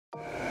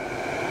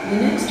The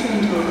next train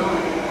to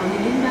arrive on the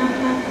inbound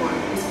platform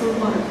is for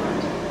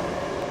Waterfront.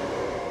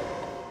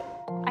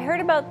 I heard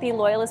about the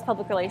Loyalist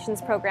Public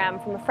Relations program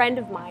from a friend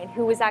of mine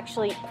who was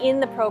actually in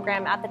the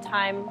program at the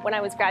time when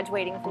I was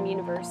graduating from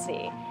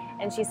university.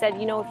 And she said,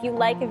 you know, if you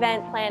like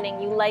event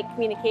planning, you like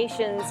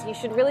communications, you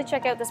should really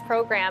check out this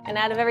program. And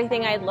out of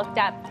everything I had looked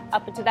at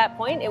up to that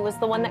point, it was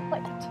the one that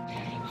clicked.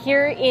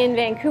 Here in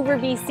Vancouver,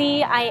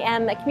 BC, I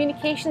am a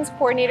communications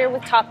coordinator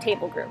with Top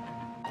Table Group.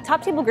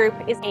 Top Table Group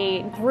is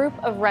a group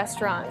of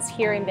restaurants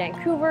here in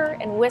Vancouver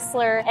and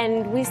Whistler,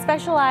 and we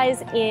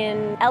specialize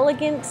in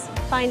elegant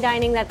fine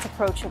dining that's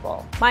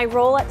approachable. My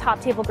role at Top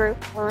Table Group,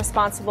 we're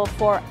responsible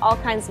for all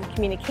kinds of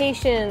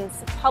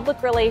communications,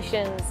 public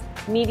relations,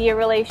 media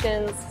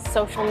relations,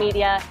 social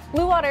media.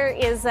 Blue Water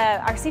is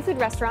our seafood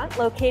restaurant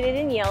located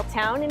in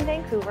Yaletown in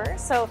Vancouver.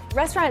 So the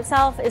restaurant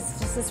itself is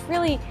just this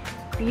really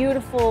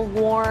beautiful,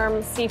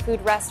 warm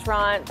seafood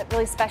restaurant that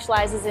really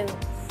specializes in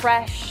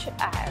fresh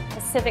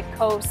Pacific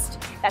Coast,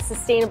 that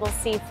sustainable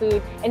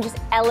seafood, and just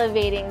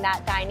elevating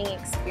that dining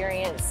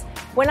experience.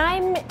 When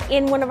I'm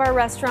in one of our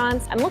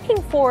restaurants, I'm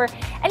looking for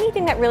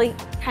anything that really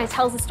kind of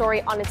tells a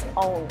story on its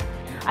own.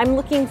 I'm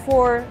looking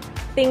for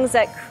things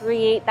that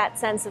create that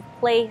sense of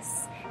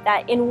place,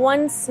 that in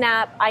one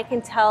snap I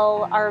can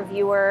tell our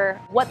viewer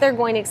what they're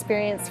going to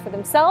experience for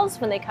themselves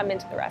when they come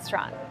into the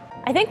restaurant.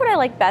 I think what I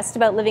like best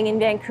about living in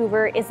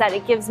Vancouver is that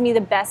it gives me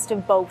the best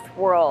of both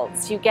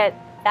worlds. You get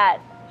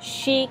that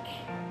chic,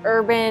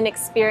 urban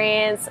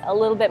experience, a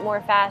little bit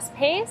more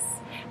fast-paced,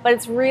 but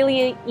it's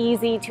really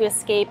easy to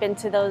escape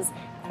into those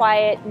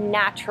quiet,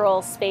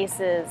 natural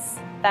spaces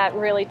that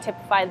really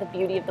typify the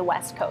beauty of the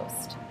West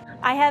Coast.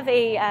 I have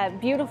a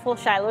beautiful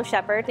Shiloh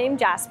Shepherd named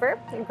Jasper,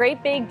 a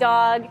great big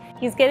dog.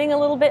 He's getting a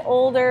little bit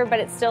older, but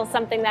it's still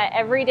something that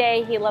every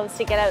day he loves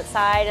to get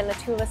outside, and the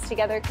two of us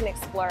together can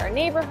explore our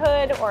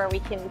neighborhood, or we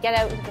can get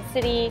out into the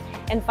city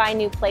and find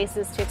new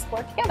places to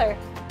explore together.